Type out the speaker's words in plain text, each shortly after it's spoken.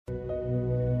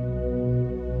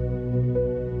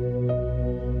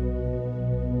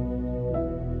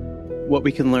What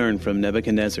We Can Learn from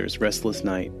Nebuchadnezzar's Restless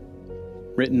Night,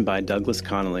 written by Douglas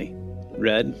Connolly,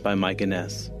 read by Micah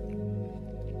Ness.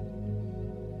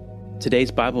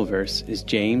 Today's Bible verse is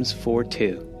James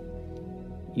 4:2.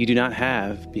 You do not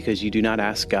have because you do not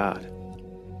ask God.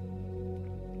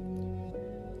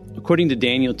 According to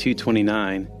Daniel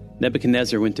 2:29,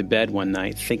 Nebuchadnezzar went to bed one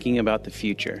night thinking about the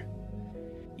future.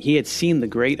 He had seen the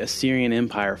great Assyrian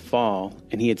Empire fall,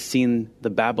 and he had seen the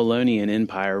Babylonian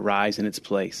Empire rise in its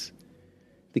place.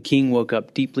 The king woke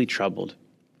up deeply troubled.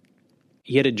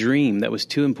 He had a dream that was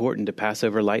too important to pass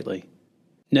over lightly.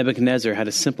 Nebuchadnezzar had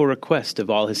a simple request of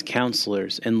all his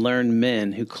counselors and learned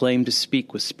men who claimed to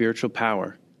speak with spiritual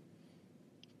power.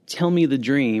 Tell me the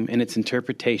dream and its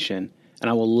interpretation, and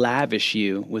I will lavish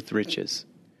you with riches.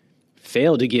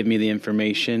 Fail to give me the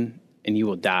information, and you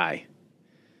will die.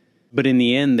 But in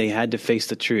the end, they had to face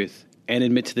the truth and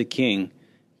admit to the king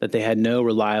that they had no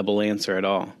reliable answer at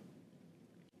all.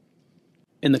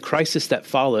 In the crisis that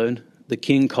followed, the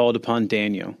king called upon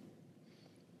Daniel.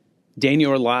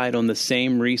 Daniel relied on the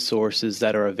same resources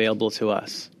that are available to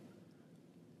us.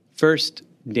 First,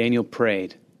 Daniel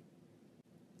prayed.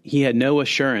 He had no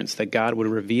assurance that God would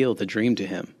reveal the dream to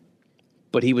him,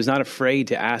 but he was not afraid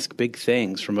to ask big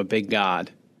things from a big God.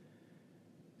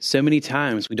 So many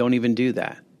times we don't even do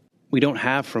that. We don't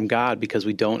have from God because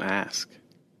we don't ask.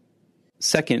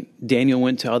 Second, Daniel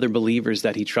went to other believers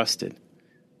that he trusted.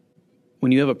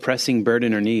 When you have a pressing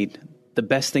burden or need, the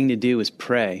best thing to do is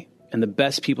pray, and the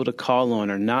best people to call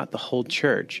on are not the whole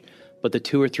church, but the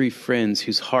 2 or 3 friends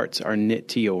whose hearts are knit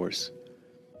to yours.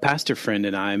 Pastor friend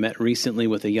and I met recently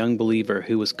with a young believer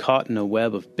who was caught in a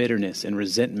web of bitterness and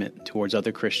resentment towards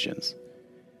other Christians.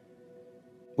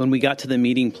 When we got to the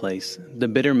meeting place, the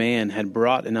bitter man had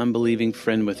brought an unbelieving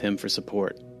friend with him for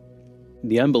support.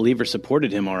 The unbeliever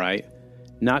supported him all right,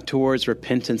 not towards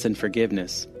repentance and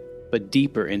forgiveness, but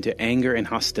deeper into anger and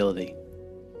hostility.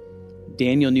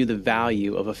 Daniel knew the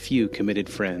value of a few committed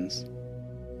friends.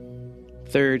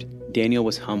 Third, Daniel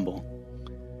was humble.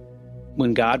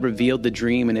 When God revealed the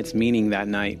dream and its meaning that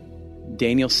night,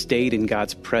 Daniel stayed in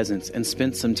God's presence and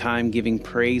spent some time giving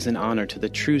praise and honor to the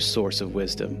true source of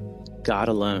wisdom, God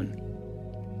alone.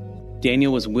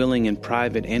 Daniel was willing in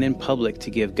private and in public to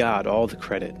give God all the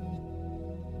credit.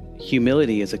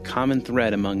 Humility is a common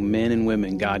thread among men and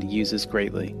women God uses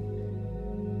greatly.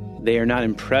 They are not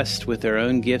impressed with their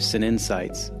own gifts and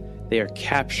insights. They are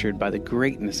captured by the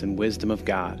greatness and wisdom of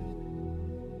God.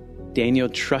 Daniel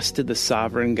trusted the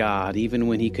sovereign God even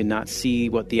when he could not see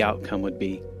what the outcome would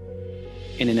be.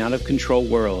 In an out-of-control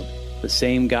world, the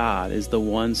same God is the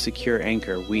one secure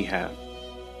anchor we have.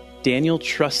 Daniel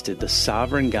trusted the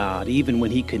sovereign God even when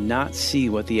he could not see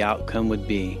what the outcome would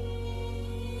be.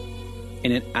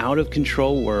 In an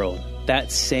out-of-control world,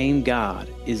 that same God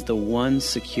is the one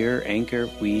secure anchor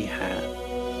we have.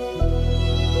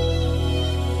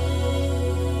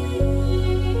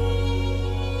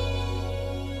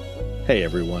 Hey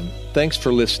everyone, thanks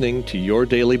for listening to Your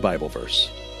Daily Bible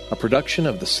Verse, a production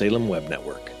of the Salem Web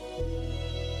Network.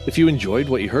 If you enjoyed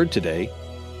what you heard today,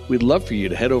 we'd love for you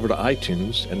to head over to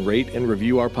iTunes and rate and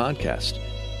review our podcast.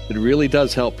 It really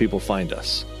does help people find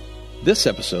us. This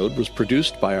episode was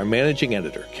produced by our managing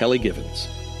editor, Kelly Givens,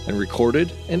 and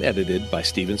recorded and edited by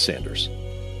Stephen Sanders.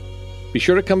 Be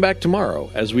sure to come back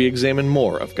tomorrow as we examine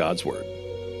more of God's Word.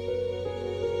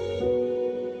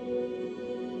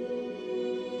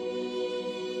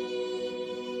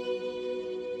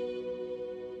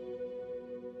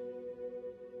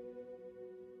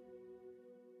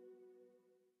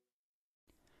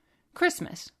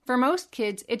 Christmas. For most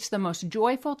kids, it's the most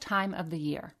joyful time of the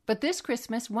year. But this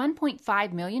Christmas,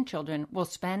 1.5 million children will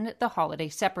spend the holiday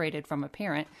separated from a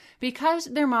parent because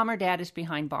their mom or dad is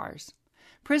behind bars.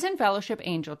 Prison Fellowship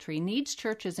Angel Tree needs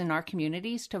churches in our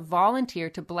communities to volunteer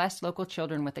to bless local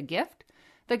children with a gift,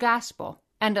 the gospel,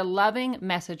 and a loving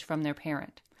message from their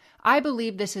parent. I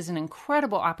believe this is an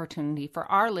incredible opportunity for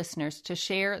our listeners to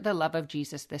share the love of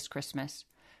Jesus this Christmas.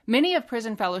 Many of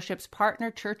Prison Fellowship's partner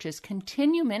churches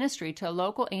continue ministry to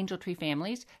local Angel Tree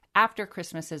families after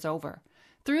Christmas is over.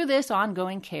 Through this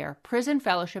ongoing care, Prison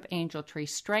Fellowship Angel Tree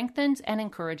strengthens and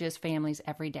encourages families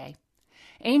every day.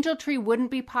 Angel Tree wouldn't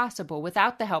be possible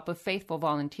without the help of faithful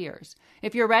volunteers.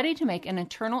 If you're ready to make an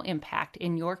eternal impact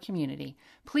in your community,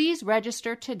 please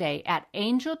register today at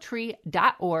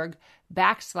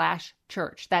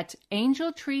angeltree.org/church. That's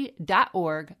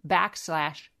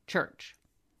angeltree.org/church.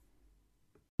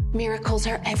 Miracles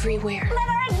are everywhere. Let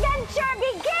our adventure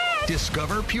begin!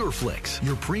 Discover PureFlix,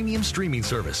 your premium streaming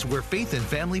service where faith and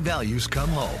family values come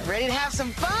home. Ready to have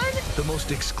some fun? The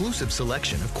most exclusive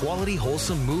selection of quality,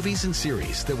 wholesome movies and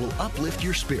series that will uplift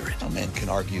your spirit. A man can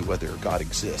argue whether God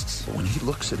exists, but when he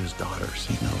looks at his daughters,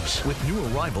 he knows. With new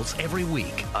arrivals every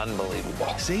week.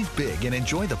 Unbelievable. Save big and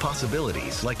enjoy the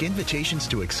possibilities, like invitations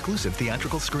to exclusive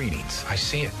theatrical screenings. I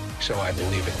see it, so I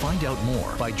believe it. Find out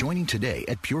more by joining today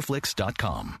at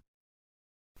pureflix.com.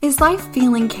 Is life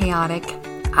feeling chaotic?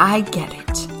 I get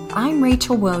it. I'm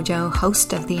Rachel Wojo,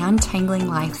 host of the Untangling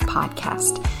Life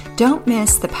podcast. Don't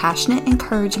miss the passionate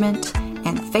encouragement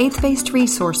and faith-based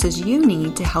resources you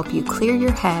need to help you clear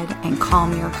your head and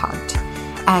calm your heart.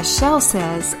 As Shell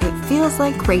says, it feels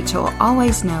like Rachel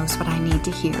always knows what I need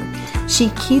to hear. She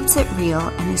keeps it real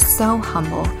and is so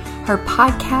humble. Her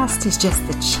podcast is just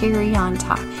the cherry on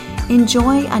top.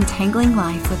 Enjoy Untangling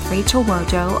Life with Rachel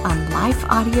Wojo on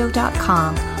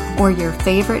lifeaudio.com or your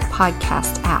favorite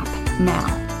podcast app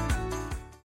now.